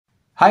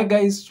Hi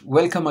guys,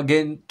 welcome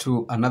again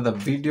to another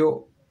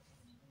video,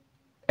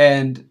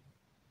 and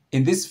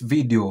in this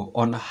video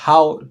on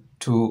how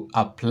to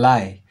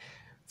apply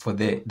for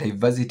the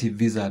diversity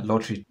visa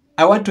lottery,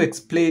 I want to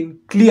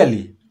explain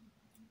clearly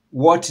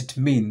what it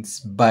means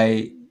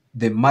by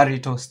the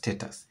marital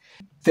status.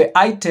 The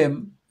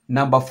item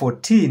number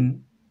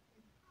 14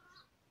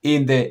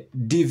 in the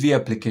DV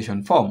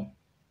application form,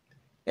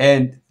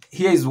 and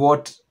here is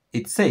what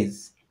it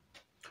says.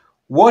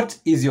 What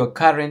is your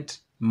current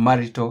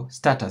marital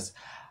status?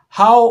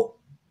 How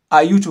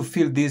are you to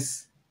fill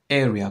this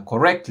area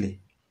correctly?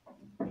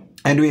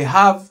 And we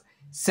have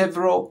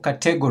several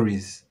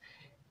categories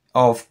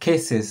of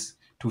cases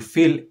to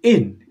fill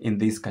in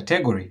this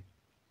category.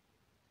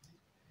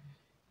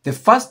 The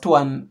first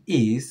one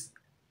is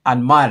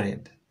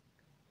unmarried.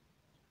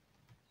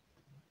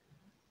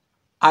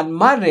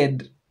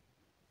 Unmarried,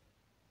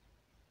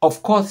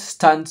 of course,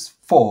 stands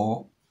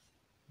for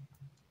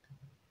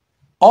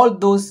all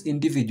those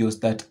individuals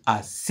that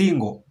are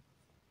single.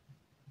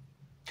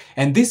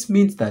 And this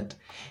means that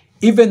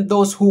even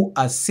those who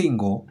are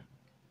single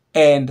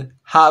and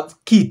have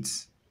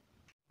kids.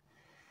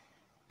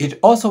 It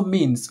also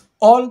means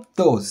all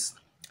those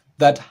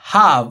that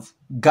have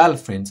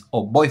girlfriends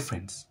or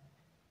boyfriends.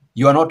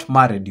 You are not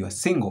married, you are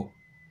single.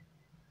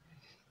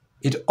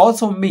 It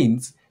also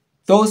means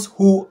those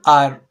who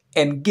are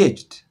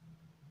engaged.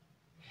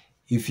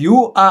 If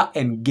you are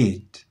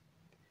engaged,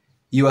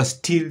 you are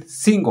still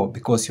single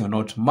because you're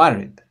not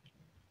married.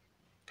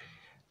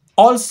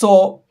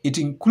 Also, it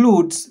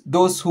includes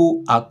those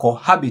who are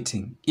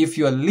cohabiting. If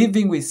you are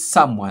living with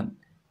someone,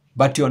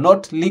 but you're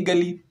not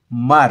legally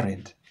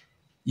married,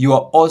 you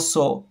are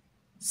also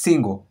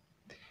single.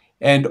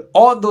 And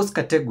all those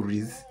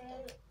categories,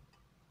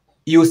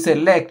 you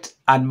select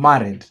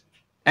unmarried.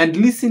 And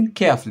listen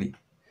carefully.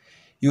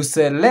 You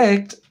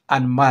select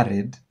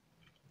unmarried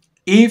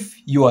if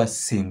you are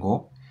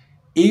single,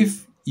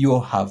 if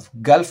you have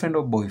girlfriend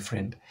or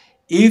boyfriend,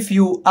 if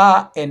you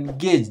are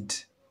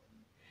engaged,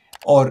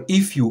 or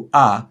if you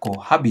are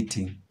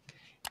cohabiting.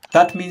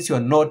 That means you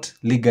are not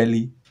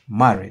legally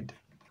married.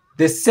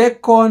 The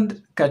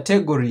second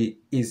category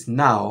is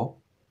now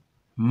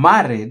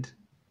married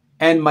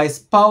and my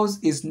spouse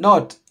is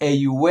not a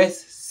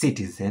US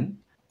citizen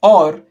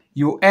or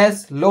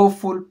US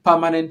lawful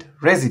permanent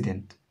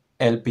resident,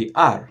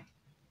 LPR.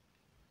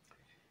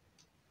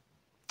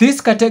 This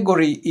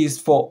category is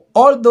for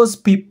all those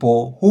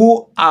people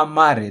who are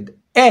married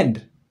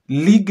and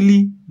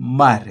legally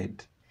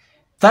married.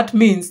 That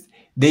means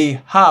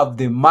they have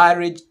the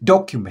marriage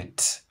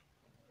document,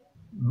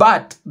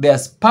 but their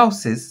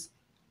spouses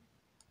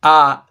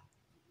are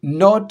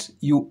not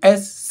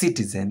US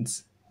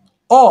citizens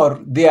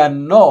or they are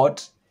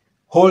not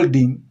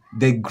holding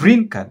the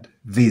green card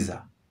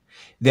visa.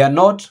 They are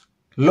not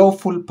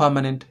lawful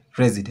permanent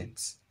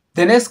residents.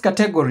 The next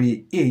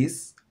category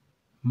is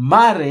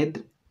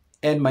married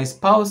and my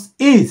spouse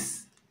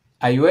is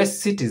a US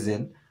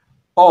citizen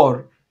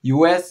or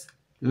US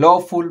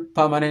lawful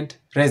permanent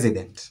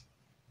resident.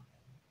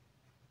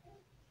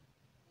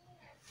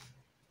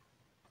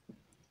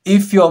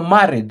 If you're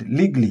married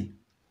legally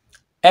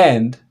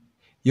and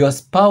your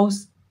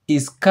spouse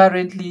is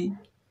currently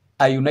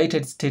a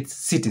United States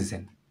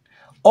citizen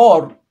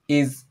or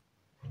is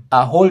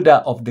a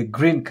holder of the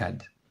green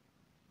card,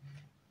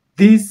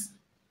 this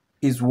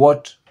is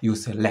what you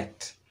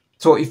select.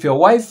 So if your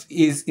wife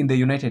is in the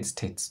United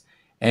States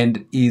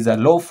and is a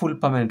lawful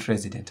permanent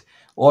resident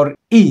or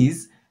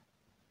is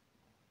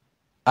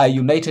a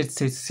United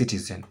States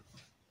citizen,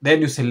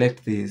 then you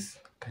select this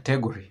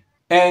category.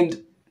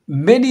 And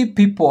many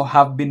people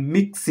have been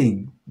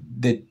mixing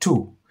the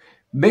two.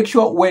 Make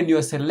sure when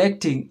you're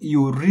selecting,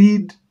 you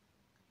read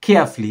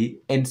carefully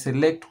and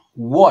select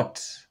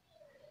what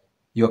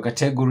your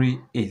category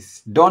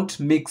is. Don't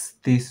mix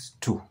these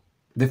two.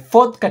 The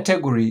fourth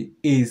category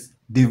is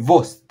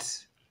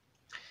divorced.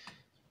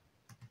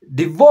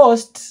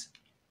 Divorced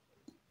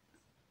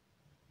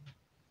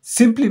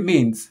simply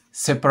means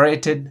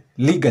separated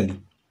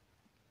legally.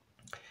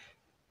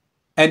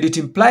 And it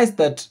implies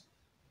that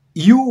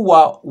you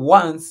were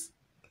once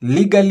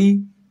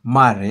legally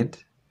married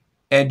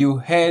and you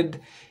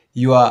had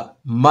your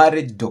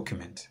marriage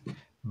document.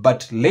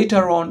 But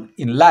later on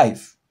in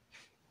life,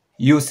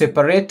 you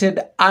separated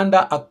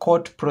under a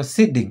court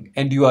proceeding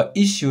and you are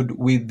issued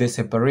with the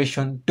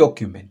separation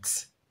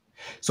documents.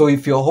 So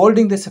if you're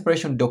holding the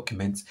separation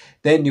documents,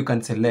 then you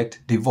can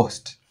select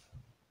divorced.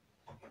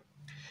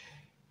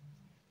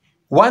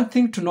 One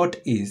thing to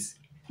note is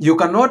you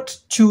cannot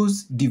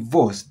choose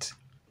divorced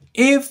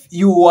if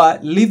you are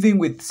living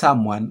with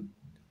someone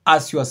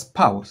as your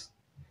spouse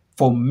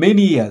for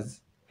many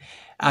years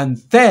and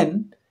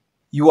then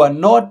you are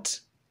not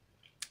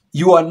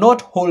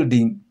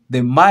holding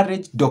the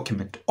marriage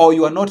document or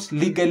you are not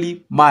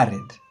legally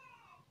married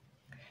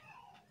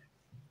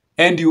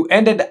and you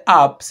ended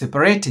up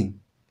separating.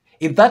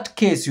 In that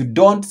case, you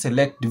don't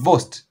select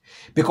divorced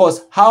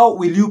because how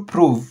will you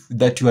prove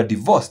that you are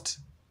divorced?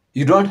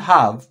 You don't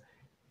have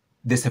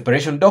the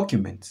separation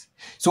documents.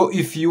 So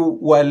if you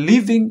were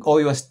living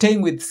or you are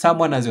staying with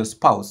someone as your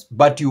spouse,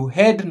 but you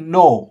had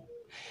no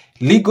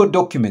legal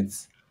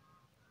documents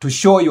to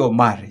show your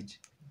marriage,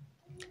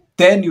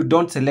 then you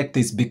don't select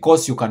this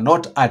because you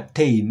cannot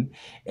attain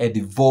a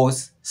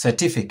divorce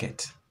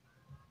certificate.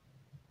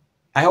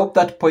 I hope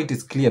that point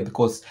is clear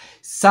because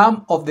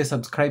some of the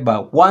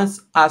subscriber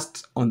once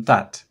asked on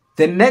that.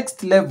 The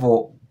next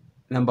level,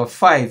 number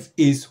 5,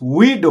 is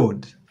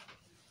widowed.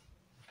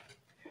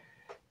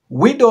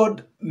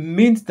 Widowed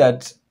means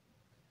that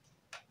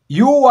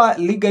you are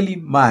legally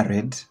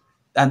married,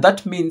 and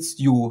that means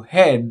you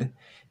had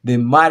the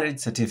marriage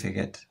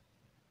certificate,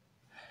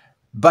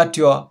 but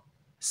your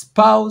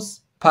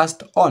spouse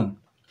passed on,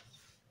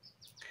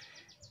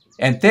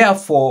 and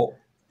therefore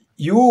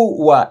you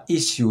were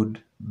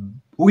issued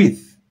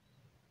with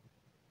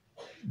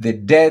the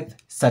death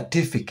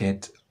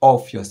certificate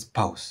of your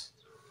spouse.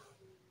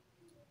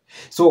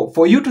 So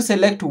for you to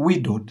select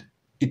widowed,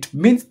 it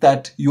means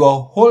that you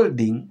are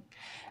holding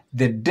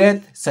the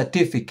death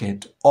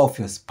certificate of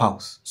your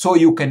spouse. So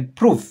you can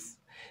prove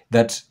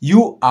that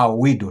you are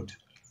widowed.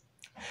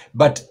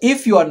 But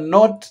if you are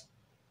not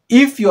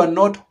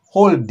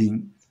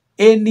holding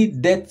any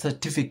death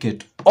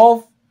certificate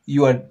of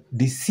your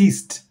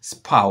deceased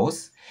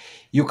spouse,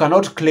 you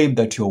cannot claim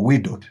that you're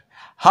widowed.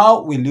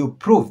 How will you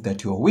prove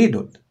that you're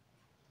widowed?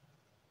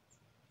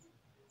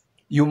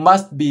 You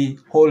must be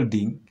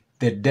holding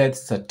the death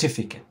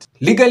certificate.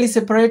 Legally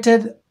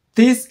separated,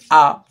 these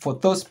are for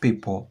those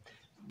people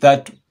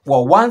that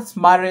were once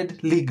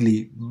married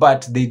legally,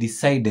 but they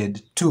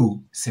decided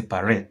to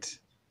separate.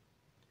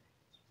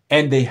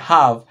 And they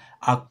have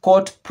a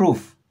court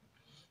proof,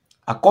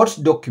 a court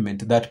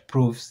document that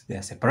proves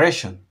their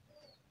separation.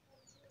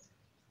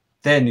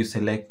 Then you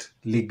select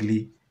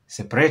legally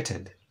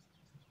separated.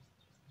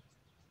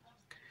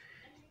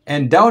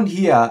 And down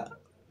here,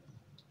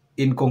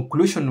 in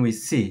conclusion, we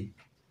see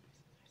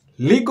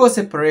legal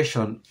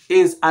separation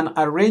is an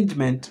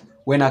arrangement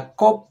when a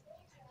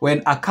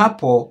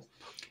couple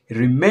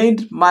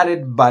remained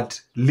married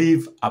but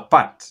live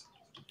apart.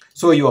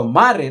 So you are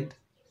married,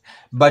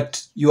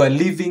 but you are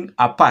living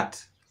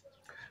apart,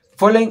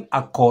 following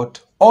a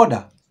court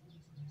order.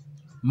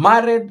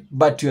 Married,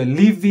 but you are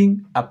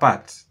living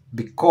apart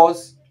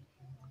because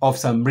of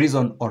some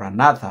reason or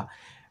another,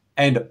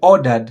 and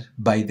ordered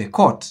by the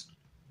court.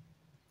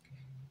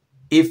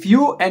 If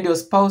you and your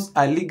spouse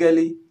are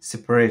legally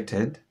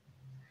separated,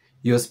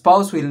 your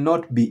spouse will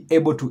not be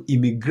able to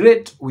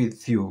immigrate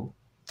with you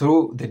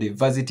through the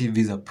diversity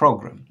visa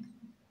program.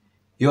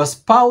 Your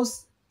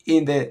spouse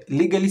in the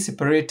legally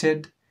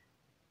separated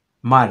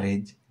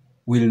marriage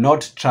will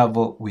not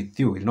travel with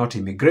you, will not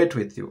immigrate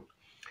with you.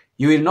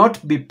 You will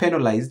not be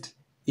penalized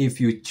if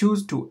you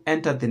choose to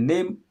enter the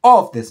name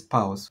of the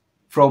spouse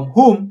from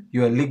whom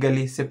you are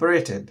legally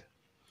separated.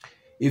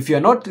 If you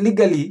are not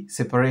legally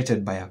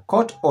separated by a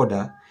court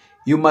order,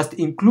 you must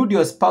include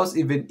your spouse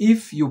even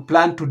if you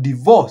plan to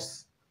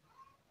divorce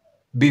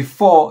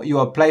before you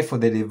apply for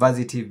the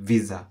diversity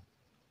visa.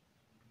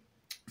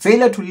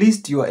 Failure to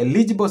list your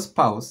eligible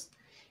spouse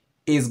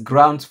is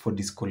grounds for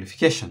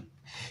disqualification.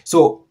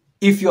 So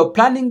if you're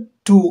planning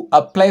to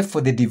apply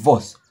for the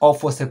divorce or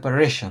for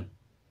separation,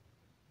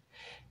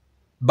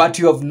 but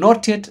you have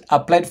not yet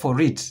applied for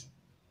it,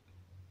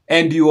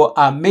 and you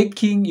are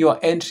making your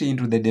entry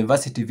into the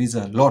diversity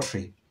visa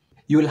lottery,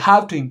 you will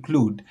have to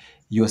include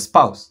your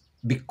spouse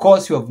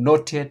because you have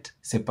not yet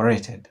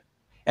separated.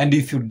 And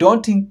if you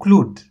don't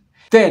include,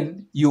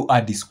 then you are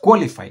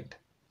disqualified.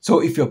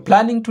 So if you're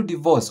planning to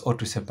divorce or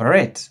to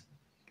separate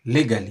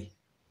legally,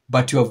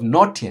 but you have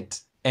not yet,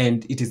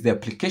 and it is the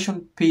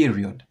application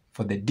period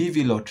for the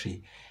DV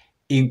lottery,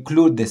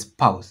 include the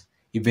spouse,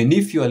 even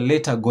if you are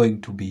later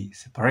going to be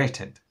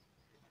separated.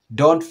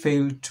 Don't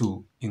fail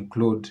to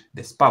include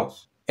the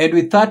spouse. And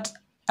with that,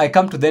 I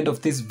come to the end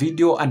of this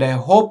video, and I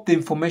hope the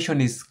information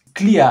is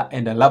clear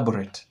and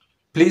elaborate.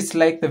 Please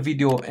like the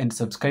video and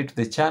subscribe to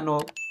the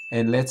channel,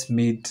 and let's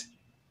meet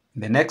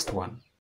in the next one.